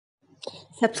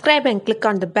Subscribe and click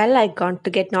on the bell icon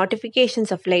to get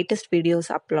notifications of latest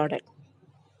videos uploaded.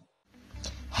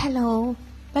 Hello,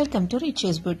 welcome to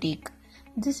Rich's Boutique.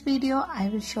 This video I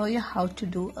will show you how to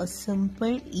do a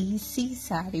simple easy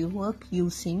saree work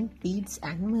using beads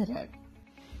and mirror.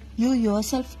 You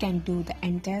yourself can do the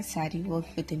entire saree work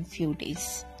within few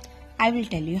days. I will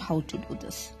tell you how to do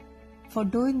this. For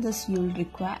doing this you will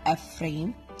require a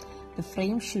frame. The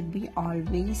frame should be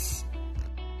always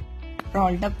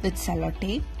rolled up with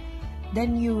sellotape.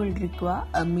 Then you will require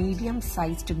a medium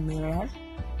sized mirror.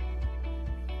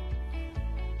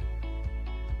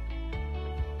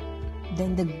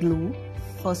 Then the glue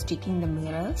for sticking the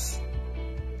mirrors,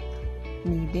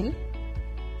 needle,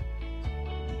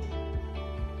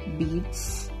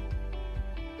 beads,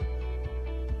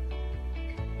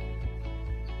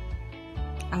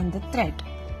 and the thread.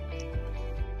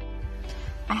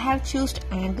 I have chosen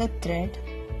angle thread.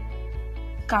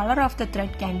 Color of the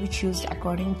thread can be chosen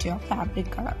according to your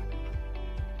fabric color.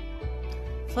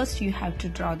 First you have to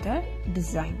draw the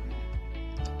design.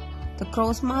 The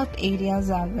cross-marked areas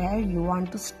are where you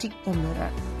want to stick the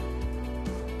mirror.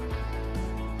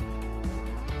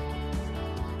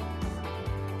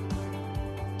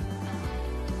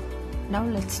 Now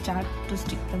let's start to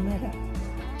stick the mirror.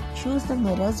 Choose the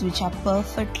mirrors which are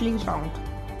perfectly round.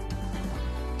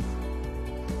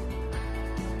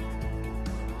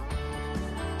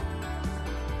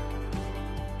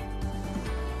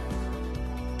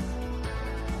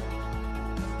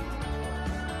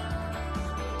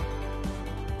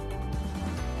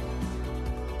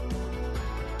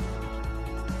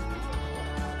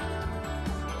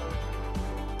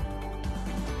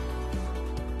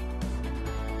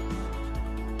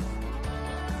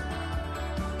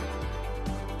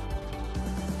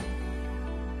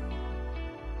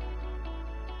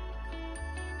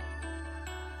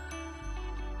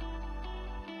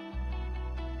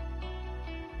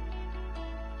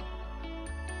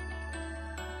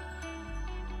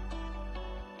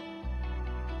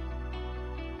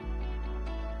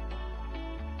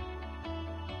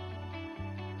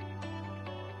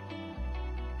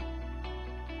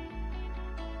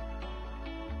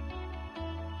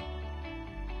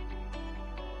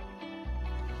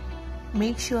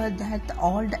 Make sure that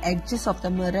all the edges of the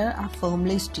mirror are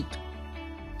firmly sticked.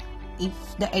 If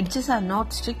the edges are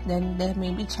not sticked, then there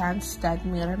may be chance that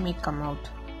mirror may come out.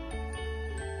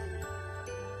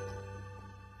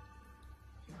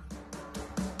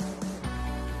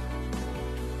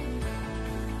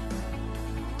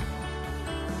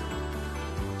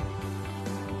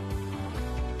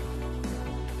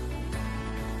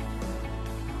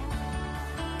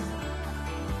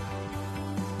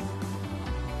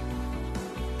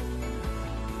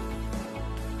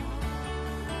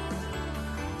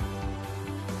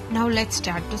 Now let's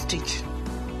start to stitch.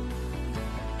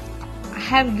 I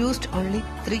have used only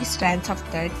 3 strands of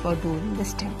thread for doing the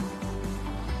stem.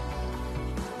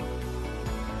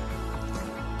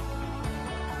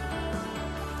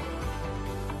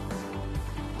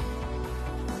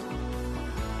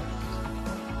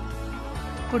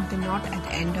 Put the knot at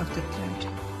the end of the thread.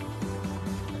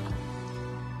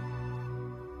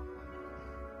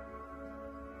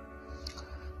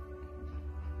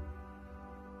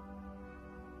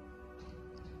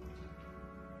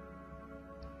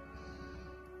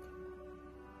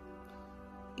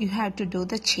 You have to do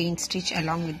the chain stitch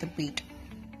along with the bead.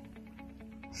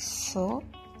 So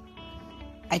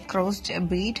I crossed a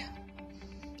bead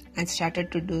and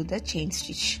started to do the chain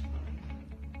stitch.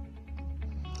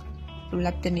 Pull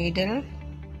up the needle,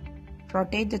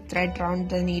 rotate the thread around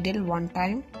the needle one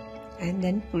time and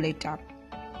then pull it up.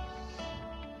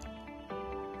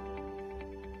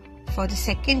 For the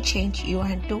second chain you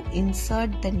have to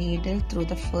insert the needle through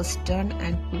the first turn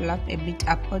and pull up a bit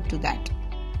upward to that.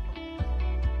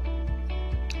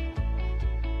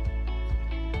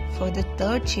 For the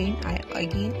third chain, I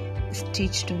again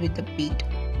stitched with the bead.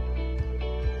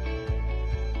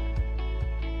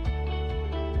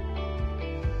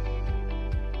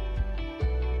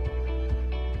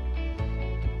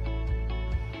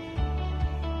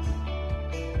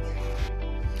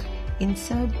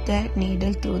 Insert the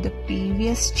needle through the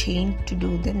previous chain to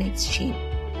do the next chain.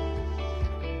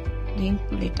 Again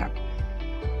pull it up.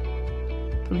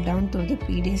 Pull down through the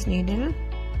previous needle.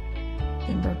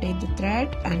 Then rotate the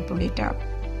thread and pull it up.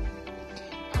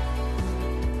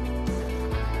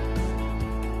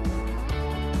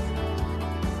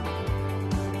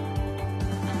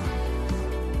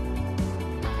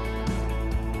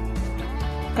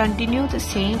 Continue the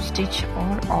same stitch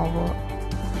all over.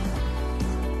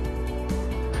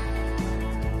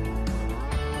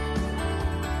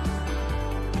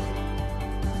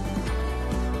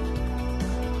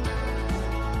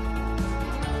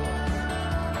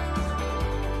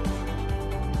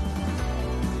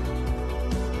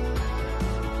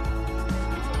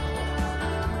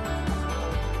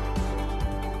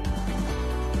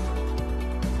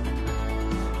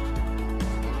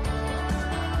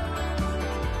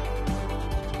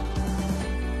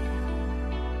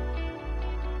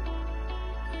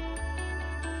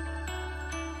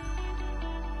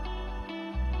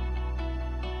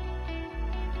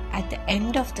 At the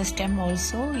end of the stem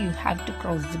also, you have to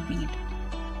cross the bead.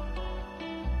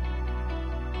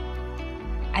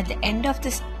 At the end of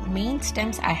the main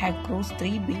stems, I have crossed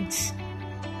 3 beads,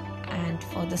 and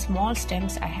for the small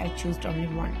stems, I have chosen only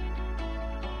 1.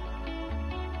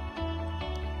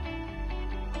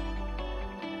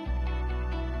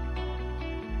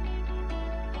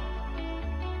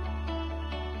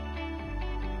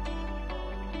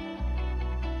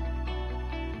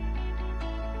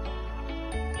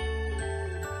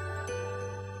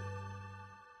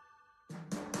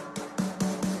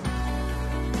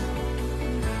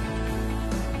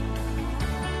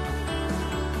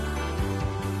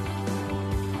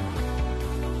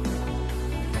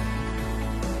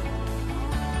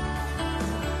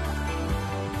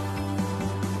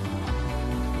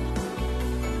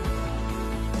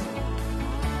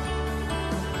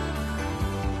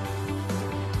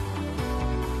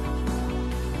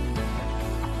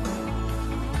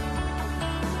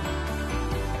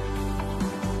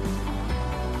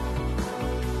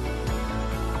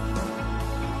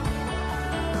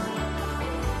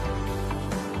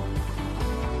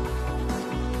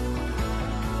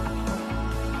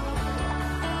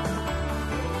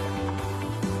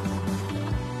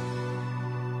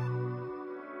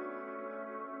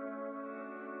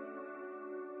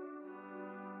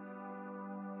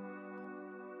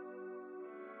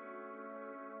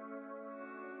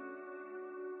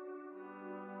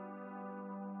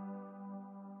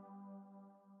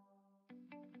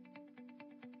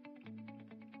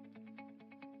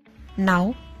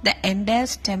 Now the entire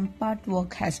stem part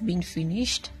work has been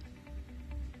finished.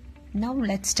 Now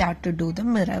let's start to do the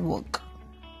mirror work.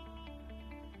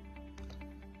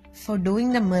 For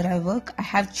doing the mirror work, I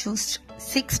have chosen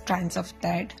 6 strands of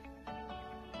thread.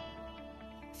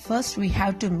 First we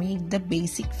have to make the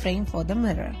basic frame for the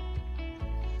mirror.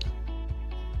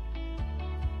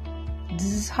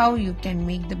 This is how you can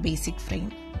make the basic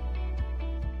frame.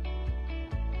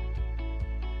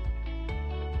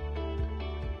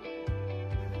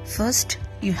 First,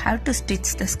 you have to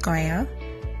stitch the square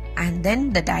and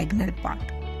then the diagonal part.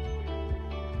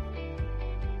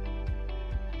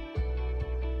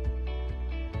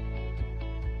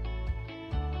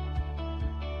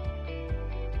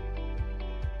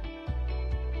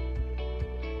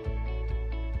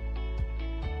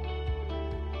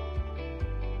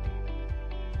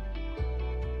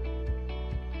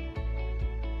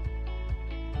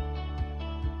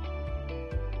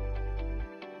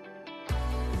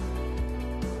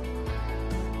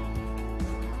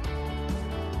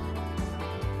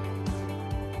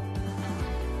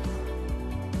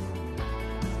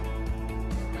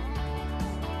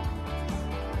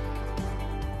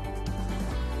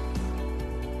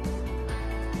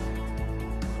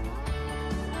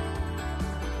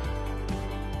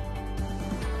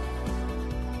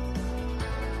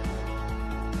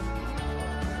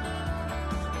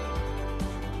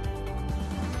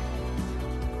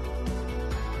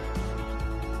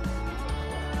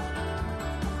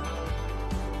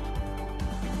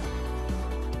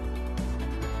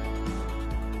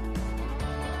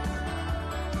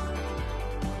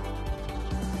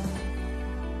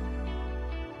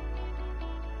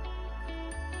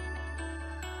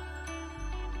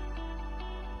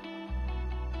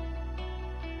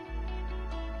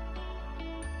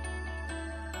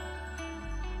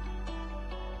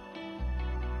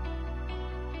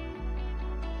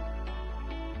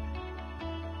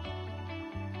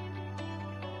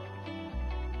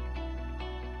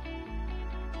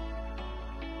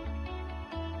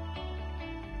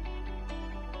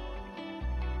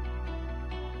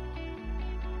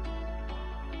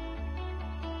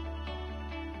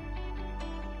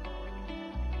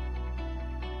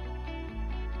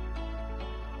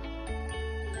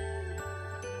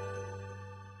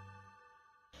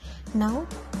 Now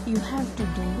you have to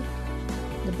do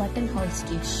the buttonhole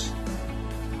stitch.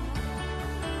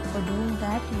 For doing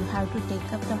that, you have to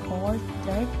take up the whole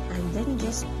thread and then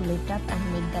just pull it up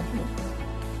and make that loop.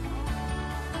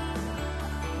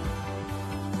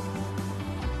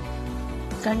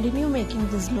 Continue making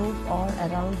this loop all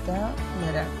around the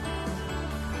mirror.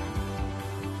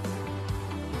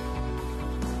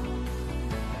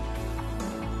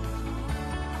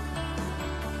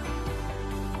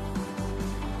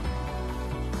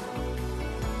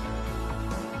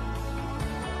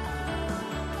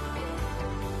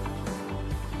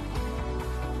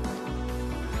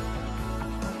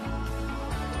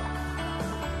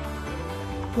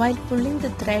 While pulling the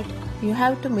thread, you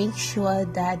have to make sure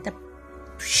that the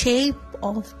shape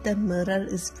of the mirror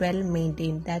is well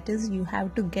maintained. That is, you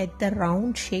have to get the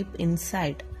round shape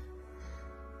inside.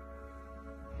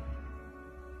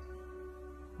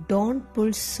 Don't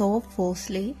pull so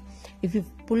forcefully. If you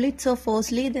pull it so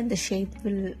forcefully, then the shape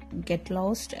will get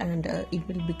lost and it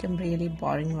will become really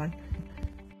boring one.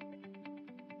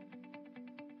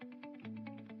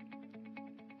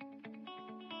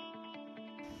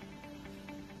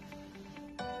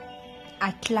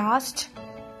 At last,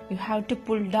 you have to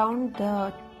pull down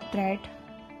the thread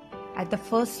at the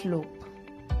first loop.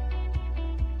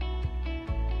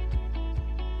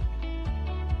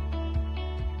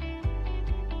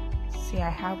 See, I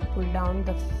have pulled down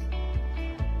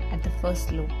at the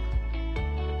first loop.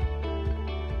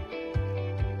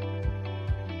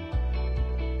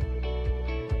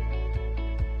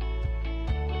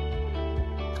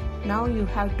 Now you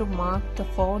have to mark the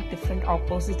 4 different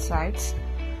opposite sides.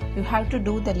 You have to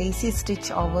do the lacy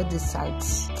stitch over these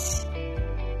sides.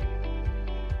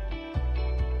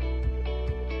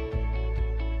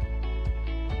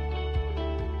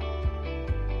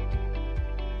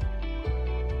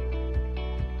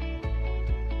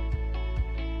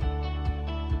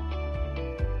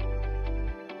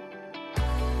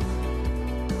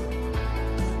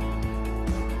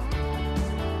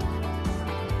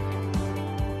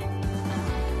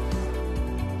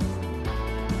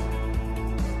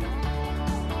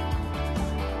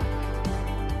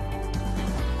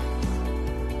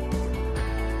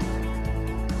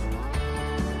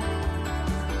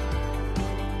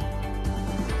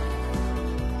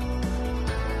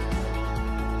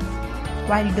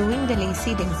 While doing the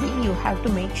lacy daisy, you have to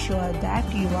make sure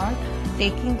that you are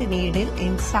taking the needle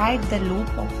inside the loop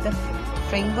of the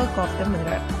framework of the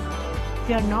mirror. If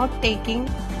you are not taking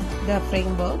the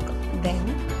framework, then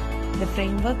the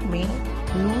framework may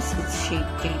lose its shape.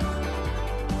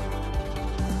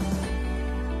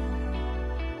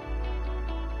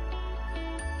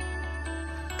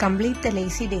 Complete the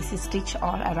lacy daisy stitch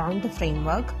all around the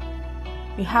framework.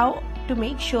 You have to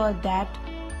make sure that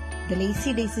the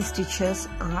lacy daisy stitches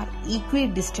are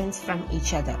equidistant from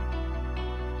each other.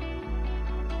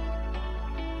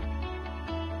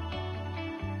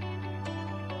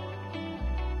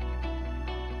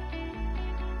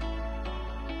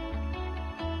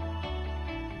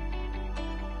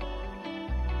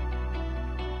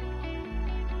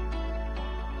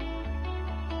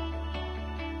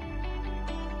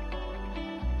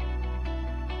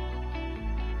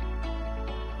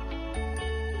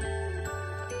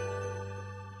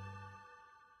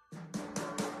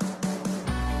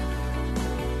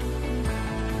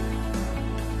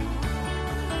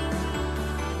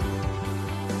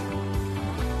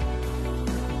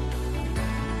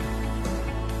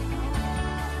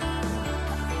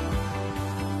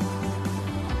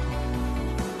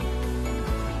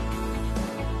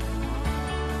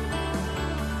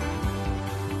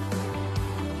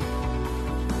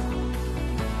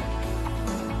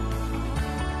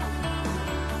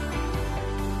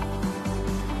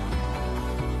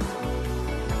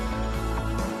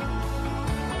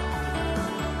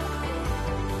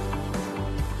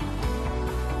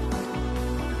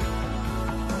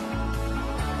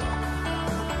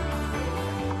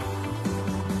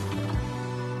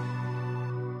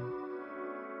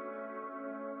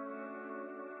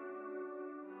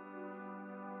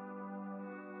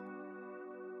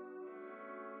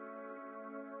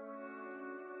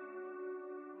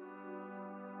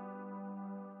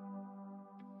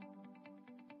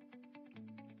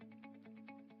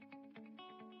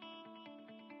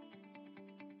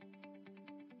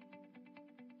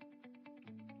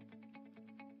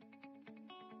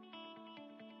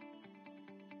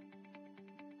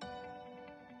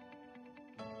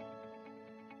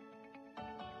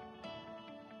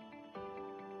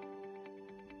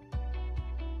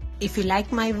 If you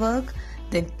like my work,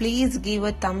 then please give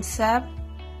a thumbs up.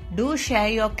 Do share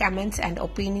your comments and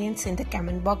opinions in the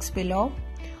comment box below.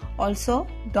 Also,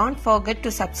 don't forget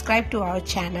to subscribe to our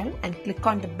channel and click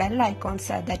on the bell icon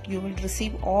so that you will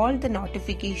receive all the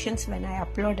notifications when I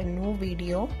upload a new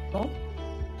video.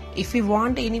 If you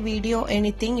want any video,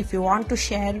 anything, if you want to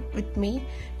share with me,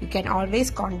 you can always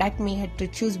contact me at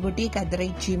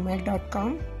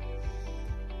richusboutique@gmail.com,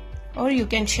 or you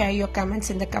can share your comments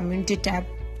in the community tab.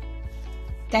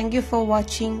 Thank you for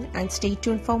watching and stay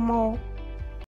tuned for more.